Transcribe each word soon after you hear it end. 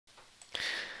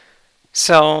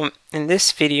So in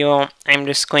this video, I'm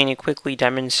just going to quickly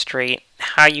demonstrate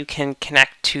how you can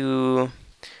connect to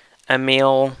a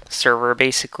mail server,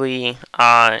 basically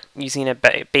using a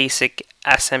basic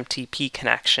SMTP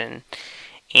connection,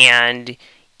 and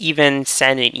even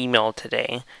send an email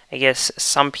today. I guess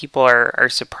some people are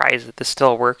surprised that this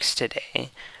still works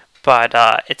today, but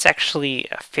it's actually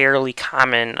fairly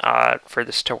common for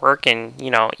this to work, and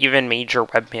even major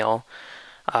webmail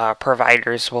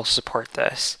providers will support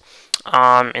this.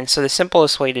 And so the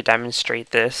simplest way to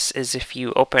demonstrate this is if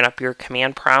you open up your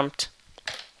command prompt,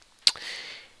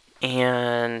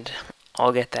 and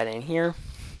I'll get that in here.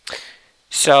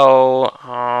 So,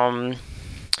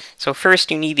 so first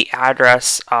you need the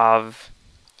address of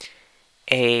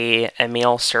a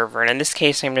mail server, and in this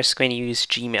case I'm just going to use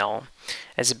Gmail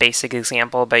as a basic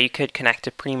example, but you could connect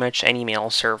to pretty much any mail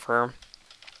server.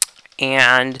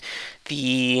 And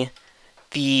the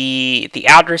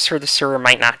address for the server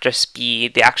might not just be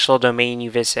the actual domain you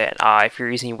visit if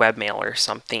you're using webmail or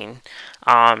something.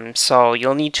 So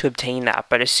you'll need to obtain that,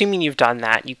 but assuming you've done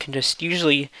that, you can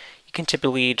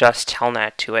typically just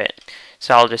telnet to it.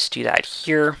 So I'll just do that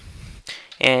here,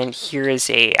 and here is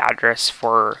a address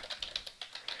for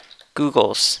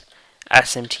Google's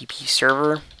SMTP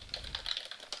server,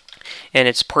 and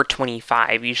it's port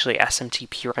 25. Usually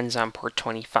SMTP runs on port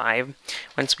 25.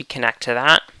 Once we connect to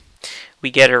that, we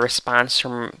get a response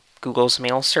from Google's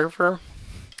mail server,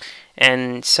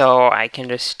 and so I can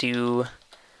just do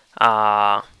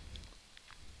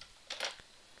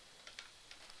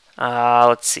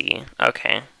let's see.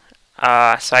 Okay,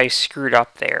 so I screwed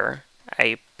up there.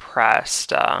 I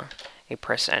pressed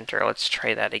enter. Let's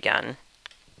try that again.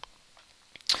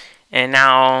 And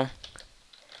now,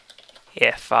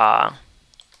 if I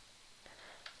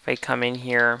come in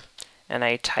here and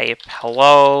I type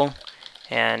hello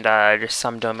and just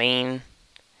some domain,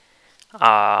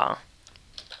 let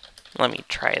me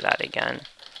try that again.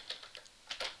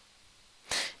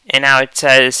 And now it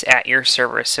says at your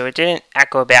server, so it didn't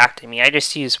echo back to me. I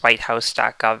just used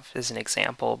whitehouse.gov as an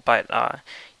example, but you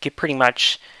could pretty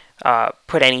much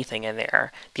put anything in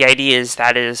there. The idea is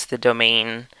that is the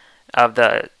domain of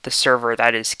the server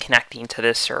that is connecting to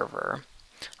this server.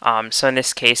 So in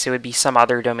this case, it would be some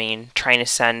other domain trying to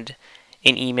send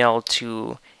an email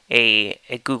to a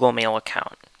Google Mail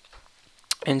account.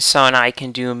 And so now I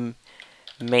can do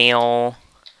mail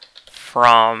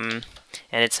from,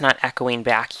 and it's not echoing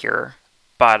back here,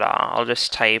 but I'll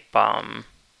just type, I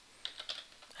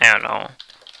don't know,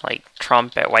 like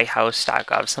Trump at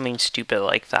whitehouse.gov, something stupid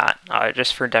like that,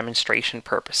 just for demonstration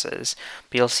purposes.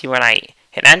 But you'll see when I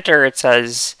hit enter, it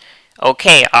says,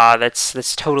 okay,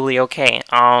 that's totally okay.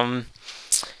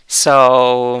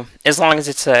 So as long as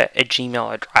it's a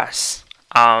Gmail address,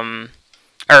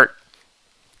 or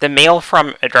the mail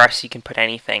from address, you can put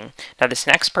anything. Now this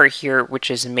next part here,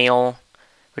 which is the mail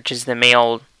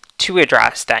to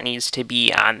address, that needs to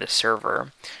be on the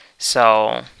server.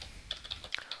 So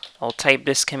I'll type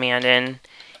this command in,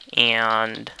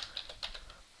 and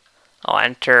I'll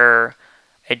enter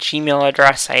a Gmail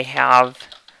address I have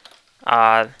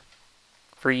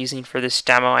for this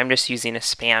demo. I'm just using a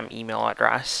spam email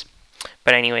address.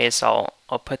 But anyways, I'll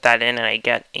put that in, and I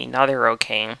get another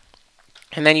OK.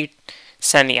 And then you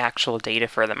send the actual data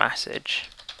for the message.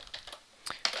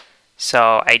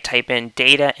 So I type in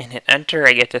data and hit enter.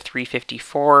 I get to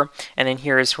 354, and then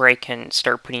here is where I can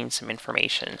start putting some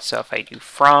information. So if I do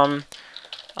from,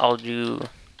 I'll do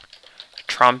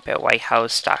Trump at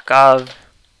whitehouse.gov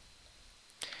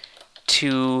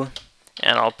to,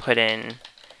 and I'll put in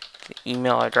the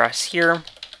email address here.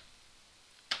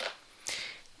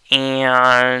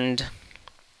 And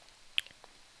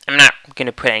I'm not going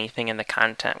to put anything in the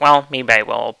content. Well, maybe I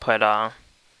will put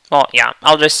well, yeah,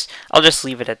 I'll just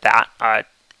leave it at that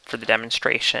for the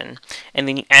demonstration. And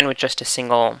then you end with just a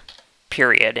single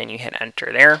period, and you hit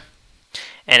enter there,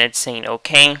 and it's saying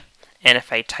OK. And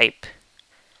if I type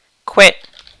quit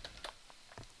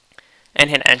and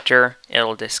hit enter,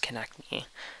 it'll disconnect me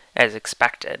as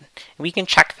expected. We can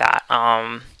check that.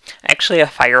 I actually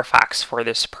have Firefox for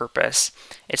this purpose.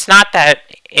 It's not that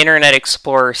Internet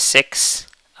Explorer 6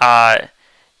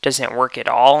 doesn't work at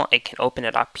all. I can open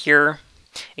it up here.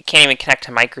 It can't even connect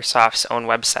to Microsoft's own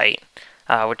website,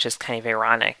 which is kind of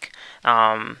ironic.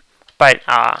 But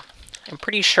I'm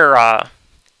pretty sure,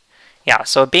 yeah.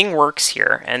 So Bing works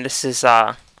here, and this is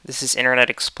Internet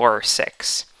Explorer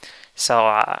 6.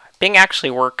 So Bing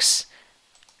actually works.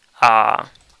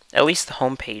 At least the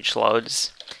home page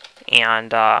loads,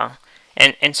 and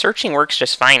searching works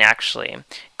just fine actually.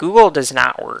 Google does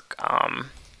not work.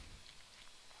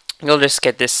 You'll just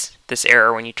get this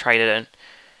error when you try to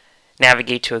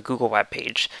navigate to a Google web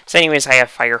page. So anyways, I have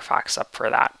Firefox up for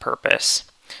that purpose.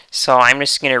 So I'm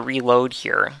just going to reload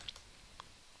here.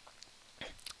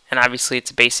 And obviously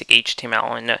it's a basic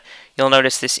HTML, and you'll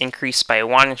notice this increased by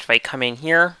 1. If I come in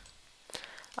here,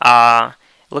 it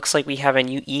looks like we have a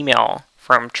new email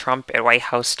from Trump at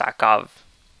whitehouse.gov.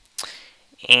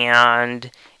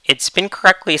 And it's been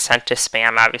correctly sent to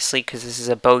spam, obviously, because this is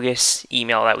a bogus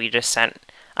email that we just sent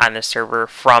on the server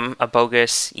from a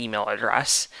bogus email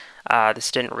address.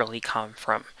 This didn't really come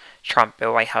from Trump at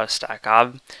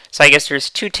whitehouse.gov. So I guess there's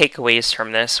 2 takeaways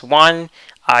from this. One,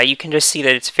 you can just see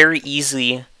that it's very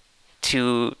easy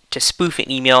to spoof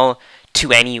an email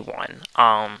to anyone.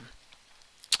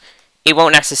 It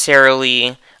won't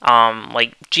necessarily,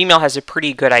 like Gmail has a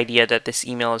pretty good idea that this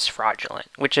email is fraudulent,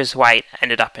 which is why it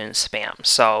ended up in spam.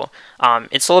 So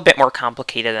it's a little bit more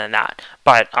complicated than that.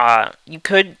 But you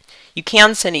can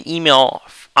send an email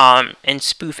and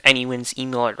spoof anyone's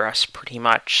email address pretty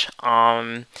much.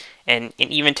 And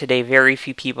even today, very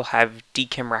few people have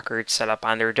DKIM records set up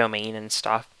on their domain and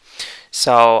stuff.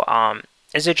 So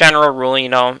as a general rule, you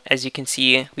know, as you can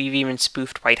see, we've even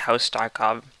spoofed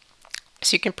whitehouse.gov.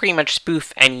 So you can pretty much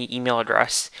spoof any email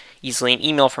address easily, an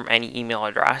email from any email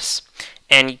address,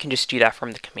 and you can just do that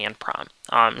from the command prompt.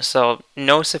 So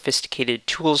no sophisticated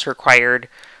tools required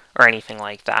or anything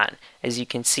like that. As you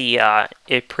can see,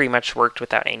 it pretty much worked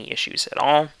without any issues at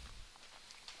all.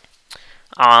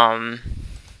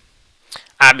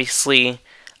 Obviously,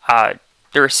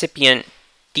 the recipient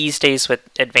these days with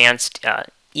advanced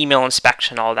email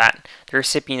inspection, all that, the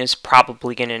recipient is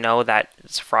probably going to know that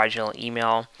it's a fraudulent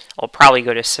email. It'll probably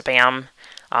go to spam.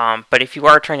 But if you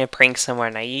are trying to prank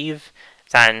someone naive,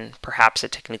 then perhaps a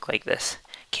technique like this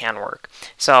can work.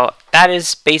 So that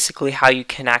is basically how you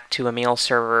connect to a mail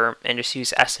server and just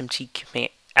use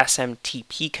SMTP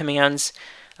commands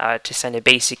to send a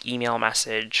basic email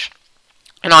message.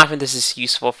 And often this is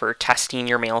useful for testing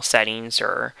your mail settings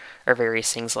or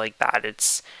various things like that.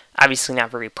 It's obviously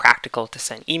not very practical to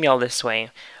send email this way,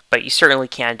 but you certainly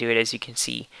can do it. As you can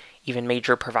see, even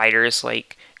major providers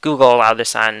like Google allow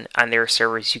this on their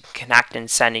servers. You can connect and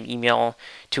send an email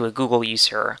to a Google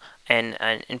user and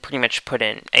pretty much put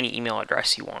in any email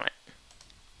address you want.